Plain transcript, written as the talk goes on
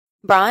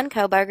Bryan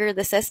Kohberger,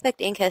 the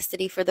suspect in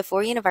custody for the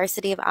 4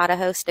 University of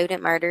Idaho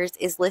student murders,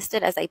 is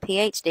listed as a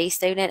PhD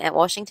student at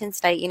Washington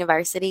State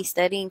University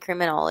studying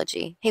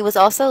criminology. He was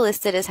also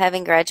listed as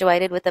having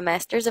graduated with a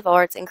Master's of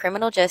Arts in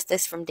Criminal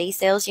Justice from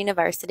DeSales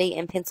University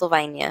in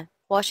Pennsylvania.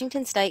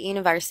 Washington State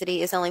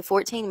University is only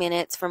 14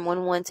 minutes from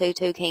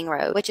 1122 King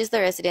Road, which is the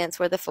residence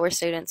where the 4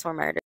 students were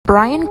murdered.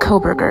 Bryan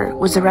Kohberger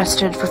was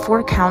arrested for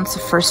 4 counts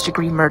of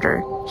first-degree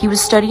murder. He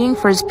was studying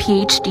for his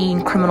PhD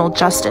in criminal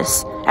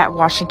justice at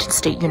Washington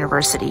State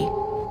University.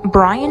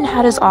 Bryan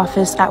had his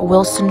office at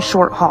Wilson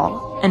Short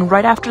Hall, and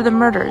right after the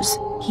murders,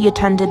 he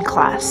attended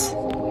class.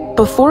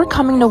 Before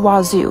coming to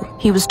Wazoo,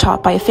 he was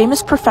taught by a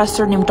famous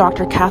professor named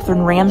Dr. Catherine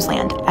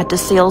Ramsland at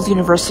DeSales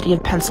University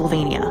of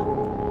Pennsylvania.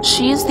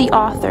 She is the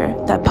author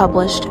that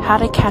published How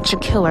to Catch a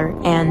Killer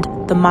and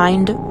The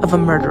Mind of a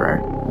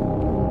Murderer.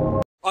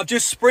 I've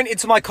just sprinted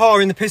to my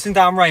car in the pissing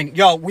down rain.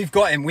 Yo, we've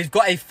got him. We've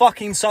got a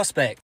fucking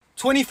suspect.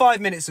 25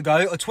 minutes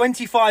ago, a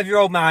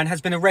 25-year-old man has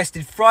been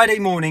arrested Friday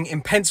morning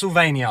in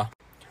Pennsylvania.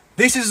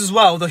 This is as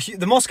well,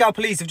 the Moscow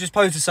police have just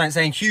posted something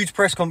saying huge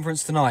press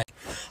conference tonight.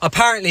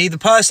 Apparently, the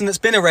person that's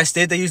been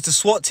arrested, they used a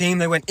SWAT team,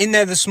 they went in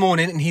there this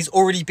morning and he's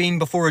already been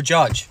before a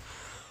judge.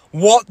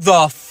 What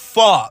the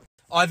fuck?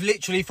 I've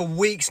literally, for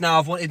weeks now,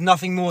 I've wanted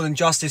nothing more than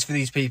justice for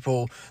these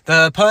people.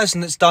 The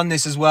person that's done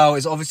this as well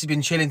has obviously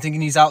been chilling,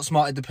 thinking he's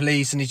outsmarted the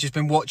police, and he's just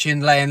been watching,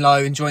 laying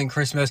low, enjoying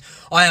Christmas.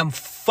 I am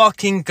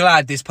fucking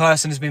glad this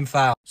person has been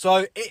found.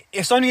 So,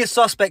 it's only a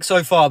suspect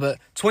so far, but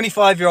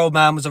 25-year-old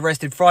man was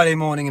arrested Friday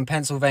morning in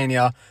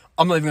Pennsylvania.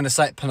 I'm not even going to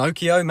say it,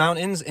 Pinocchio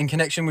Mountains, in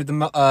connection with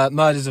the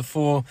murders of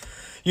 4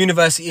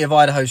 University of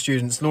Idaho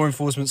students, law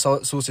enforcement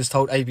sources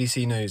told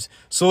ABC News.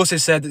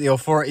 Sources said that the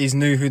authorities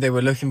knew who they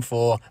were looking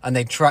for and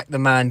they tracked the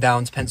man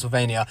down to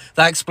Pennsylvania.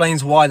 That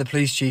explains why the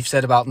police chief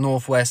said about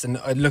Northwest and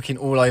looking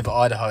all over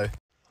Idaho.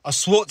 A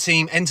SWAT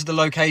team entered the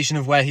location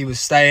of where he was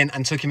staying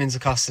and took him into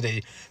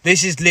custody.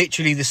 This is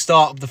literally the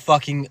start of the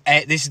fucking...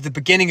 This is the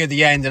beginning of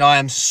the end, and I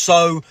am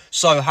so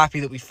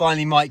happy that we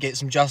finally might get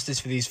some justice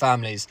for these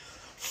families.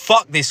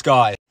 Fuck this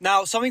guy.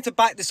 Now, something to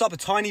back this up a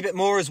tiny bit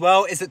more as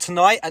well is that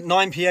tonight at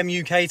 9 PM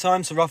UK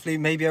time, so roughly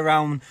maybe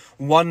around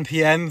 1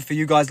 PM for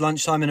you guys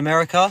lunchtime in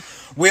America,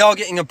 we are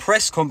getting a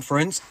press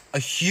conference, a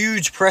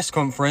huge press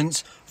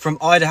conference from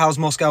Idaho's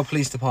Moscow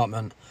Police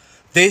Department.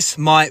 This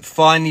might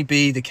finally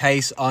be the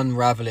case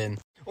unraveling.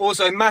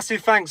 Also,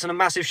 massive thanks and a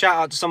massive shout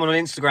out to someone on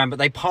Instagram, but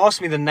they passed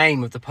me the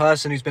name of the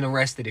person who's been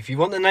arrested. If you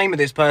want the name of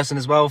this person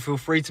as well, feel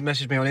free to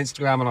message me on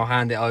Instagram and I'll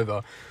hand it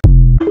over.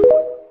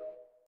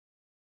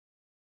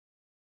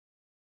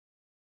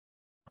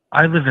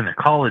 I live in a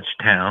college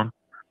town,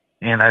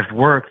 and I've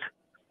worked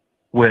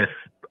with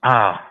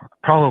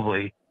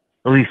probably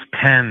at least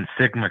 10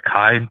 Sigma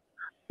Chi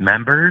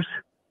members.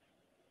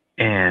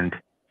 And,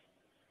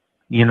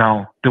 you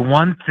know, the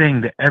one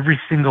thing that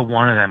every single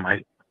one of them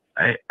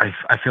I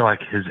feel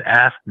like has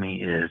asked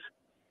me is,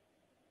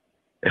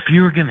 if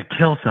you were going to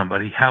kill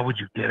somebody, how would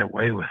you get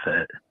away with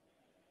it?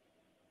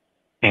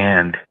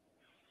 And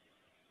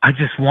I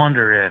just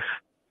wonder if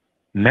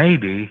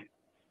maybe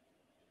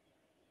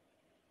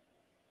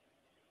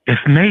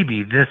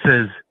this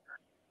is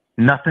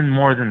nothing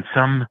more than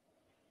some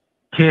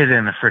kid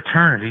in a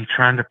fraternity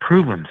trying to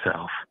prove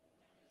himself.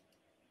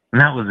 And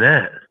that was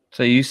it.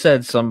 So you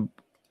said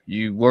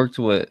you worked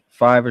with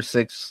 5 or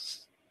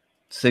 6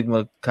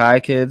 Sigma Chi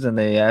kids and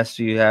they asked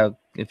you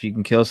if you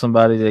can kill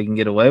somebody, they can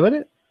get away with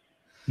it?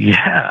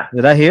 Yeah.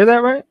 Did I hear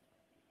that right?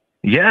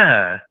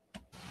 Yeah.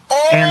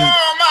 Oh, and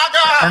my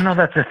God! I know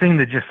that's a thing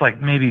that just like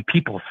maybe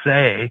people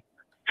say,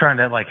 trying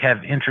to like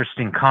have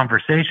interesting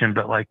conversation,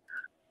 but like,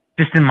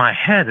 just in my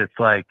head, it's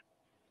like,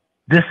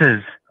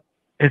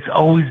 it's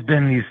always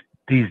been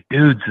these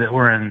dudes that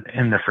were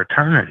in the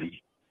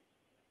fraternity.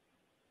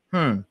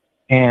 And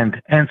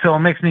so it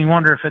makes me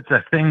wonder if it's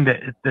a thing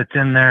that's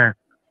in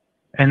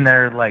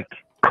their like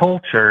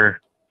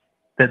culture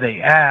that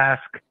they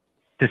ask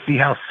to see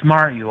how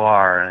smart you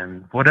are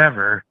and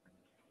whatever,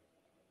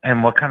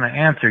 and what kind of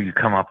answer you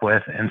come up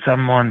with, and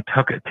someone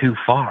took it too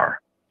far.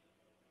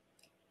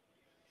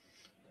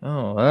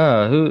 Oh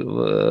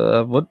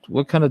wow!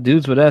 What kind of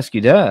dudes would ask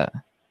you that?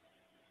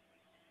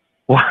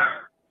 Well,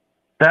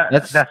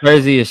 that's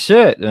crazy as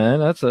shit, man.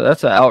 That's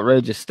an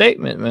outrageous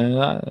statement,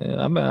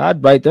 man.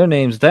 I'd write their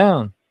names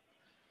down.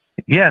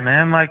 Yeah,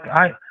 man. Like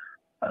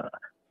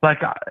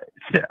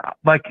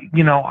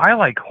you know, I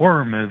like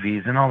horror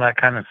movies and all that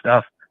kind of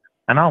stuff,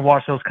 and I'll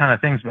watch those kind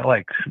of things. But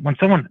like when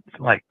someone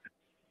like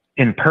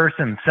in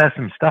person says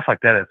some stuff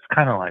like that, it's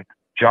kind of like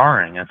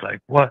jarring. It's like,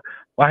 what?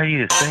 Why are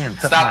you saying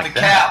something like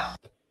that?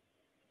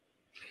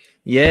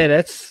 Yeah,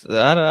 that's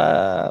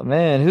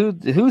man.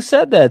 Who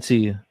said that to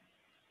you?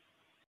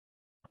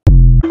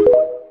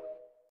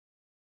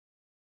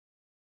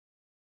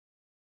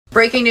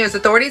 Breaking news,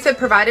 authorities have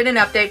provided an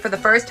update for the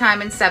first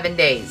time in 7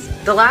 days.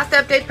 The last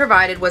update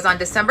provided was on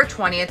December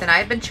 20th, and I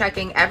have been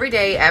checking every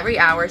day, every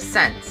hour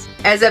since.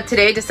 As of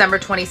today, December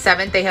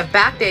 27th, they have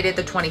backdated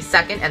the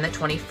 22nd and the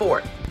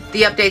 24th.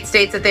 The update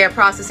states that they are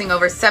processing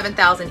over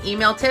 7,000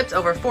 email tips,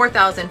 over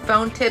 4,000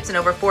 phone tips, and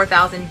over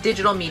 4,000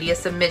 digital media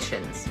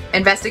submissions.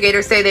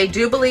 Investigators say they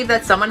do believe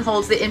that someone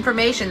holds the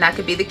information that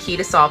could be the key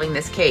to solving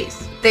this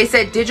case. They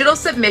said digital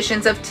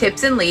submissions of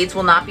tips and leads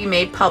will not be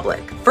made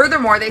public.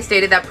 Furthermore, they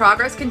stated that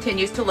progress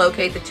continues to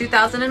locate the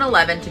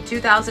 2011 to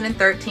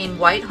 2013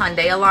 white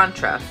Hyundai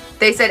Elantra.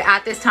 They said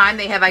at this time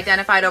they have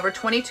identified over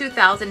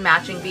 22,000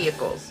 matching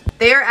vehicles.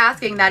 They are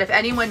asking that if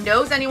anyone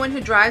knows anyone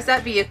who drives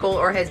that vehicle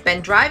or has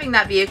been driving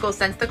that vehicle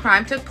since the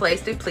crime took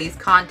place to please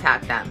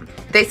contact them.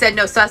 They said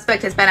no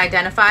suspect has been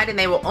identified and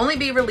they will only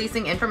be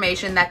releasing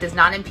information that does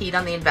not impede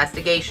on the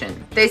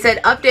investigation. They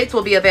said updates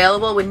will be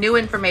available when new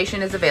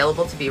information is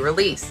available to be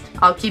released.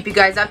 I'll keep you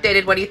guys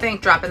updated. What do you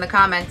think? Drop in the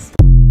comments.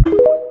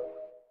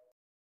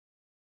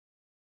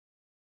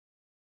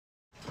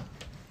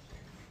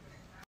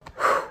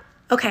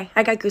 Okay,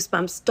 I got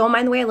goosebumps. Don't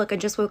mind the way I look, I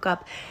just woke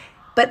up.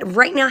 But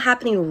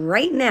happening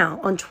right now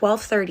on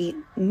 12:30,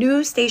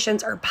 news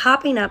stations are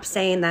popping up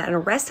saying that an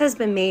arrest has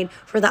been made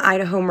for the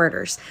Idaho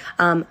murders.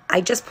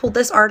 I just pulled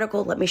this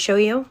article. Let me show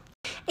you.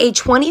 A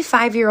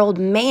 25-year-old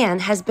man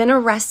has been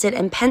arrested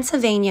in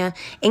Pennsylvania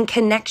in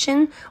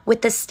connection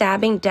with the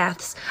stabbing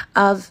deaths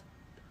of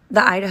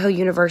the Idaho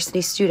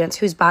University students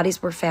whose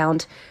bodies were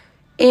found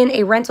in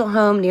a rental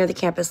home near the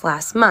campus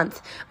last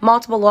month.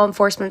 Multiple law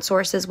enforcement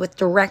sources with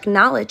direct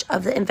knowledge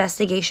of the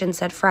investigation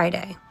said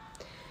Friday.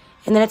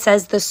 And then it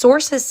says the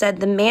sources said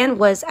the man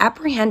was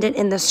apprehended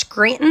in the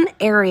Scranton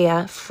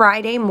area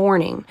Friday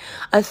morning.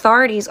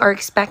 Authorities are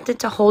expected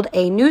to hold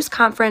a news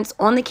conference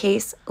on the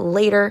case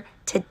later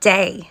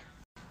today.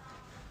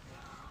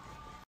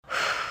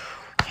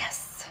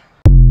 Yes.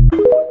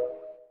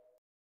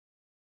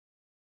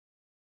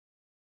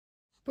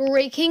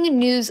 Breaking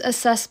news, a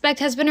suspect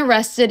has been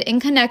arrested in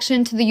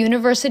connection to the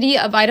University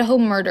of Idaho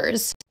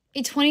murders.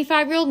 A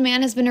 25-year-old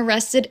man has been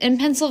arrested in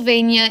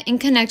Pennsylvania in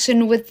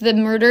connection with the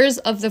murders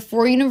of the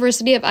 4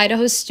 University of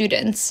Idaho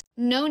students.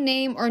 No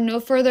name or no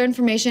further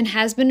information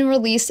has been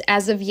released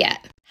as of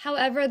yet.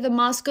 However, the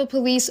Moscow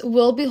police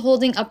will be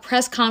holding a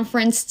press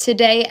conference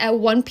today at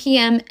 1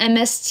 p.m.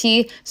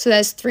 MST, so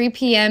that's 3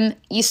 p.m.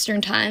 Eastern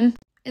Time,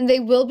 and they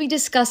will be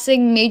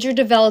discussing major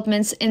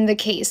developments in the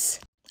case.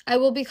 I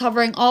will be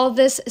covering all of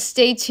this.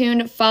 Stay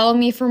tuned. Follow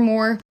me for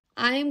more.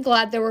 I am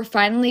glad that we're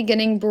finally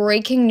getting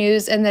breaking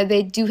news and that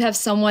they do have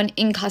someone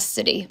in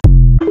custody.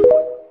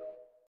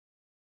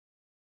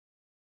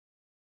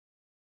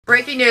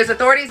 Breaking news,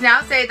 authorities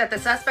now say that the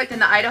suspect in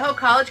the Idaho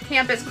College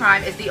campus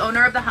crime is the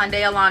owner of the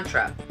Hyundai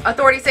Elantra.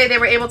 Authorities say they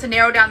were able to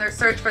narrow down their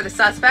search for the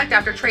suspect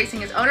after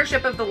tracing his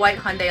ownership of the white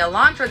Hyundai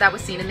Elantra that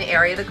was seen in the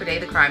area the day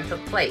the crime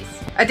took place.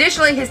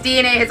 Additionally, his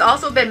DNA has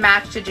also been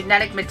matched to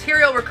genetic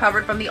material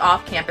recovered from the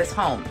off-campus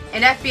home.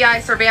 An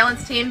FBI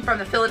surveillance team from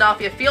the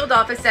Philadelphia field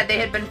office said they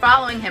had been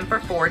following him for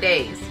 4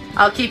 days.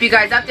 I'll keep you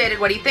guys updated.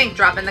 What do you think?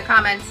 Drop in the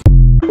comments.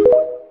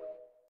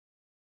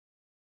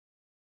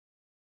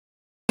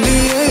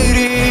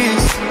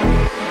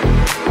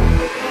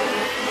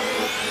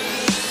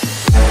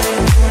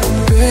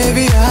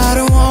 Baby, I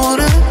don't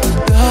wanna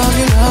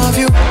love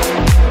you.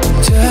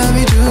 Tell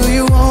me, do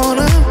you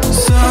wanna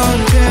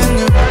something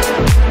new?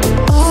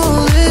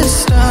 All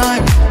this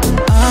time,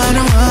 I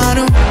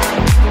know,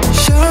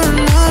 sure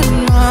not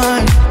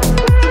mine.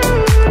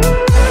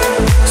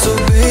 So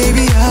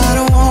baby, I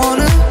don't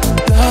wanna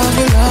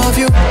love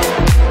you.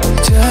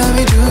 Tell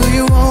me, do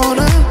you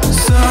wanna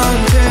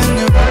something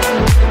new?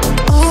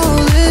 All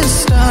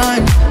this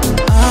time,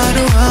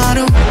 I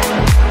know,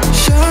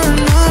 sure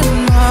not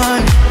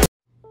mine.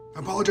 I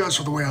apologize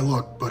for the way I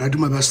look, but I do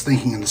my best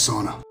thinking in the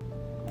sauna.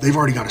 They've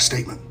already got a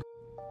statement.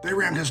 They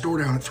rammed his door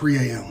down at 3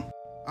 a.m.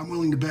 I'm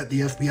willing to bet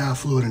the FBI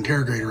flew an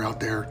interrogator out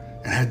there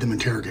and had them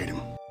interrogate him.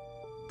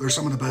 They're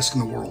some of the best in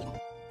the world.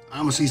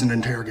 I'm a seasoned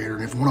interrogator,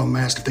 and if one of them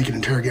asked if they could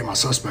interrogate my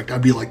suspect,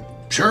 I'd be like,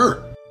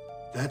 sure.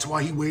 That's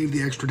why he waived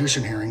the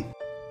extradition hearing.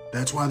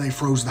 That's why they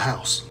froze the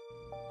house.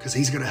 Because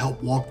he's going to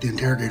help walk the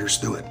interrogators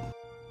through it.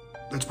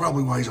 That's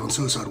probably why he's on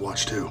suicide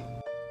watch, too.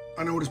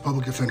 I know what his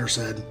public defender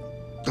said.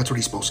 That's what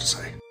he's supposed to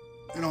say.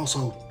 And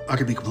also, I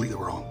could be completely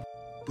wrong.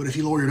 But if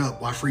he lawyered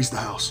up, why freeze the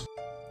house?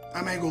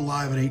 I may go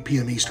live at 8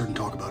 p.m. Eastern and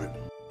talk about it.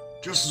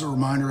 Just as a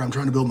reminder, I'm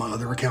trying to build my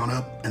other account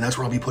up, and that's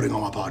where I'll be putting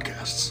all my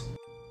podcasts.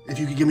 If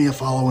you could give me a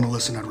follow and a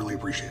listen, I'd really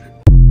appreciate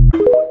it.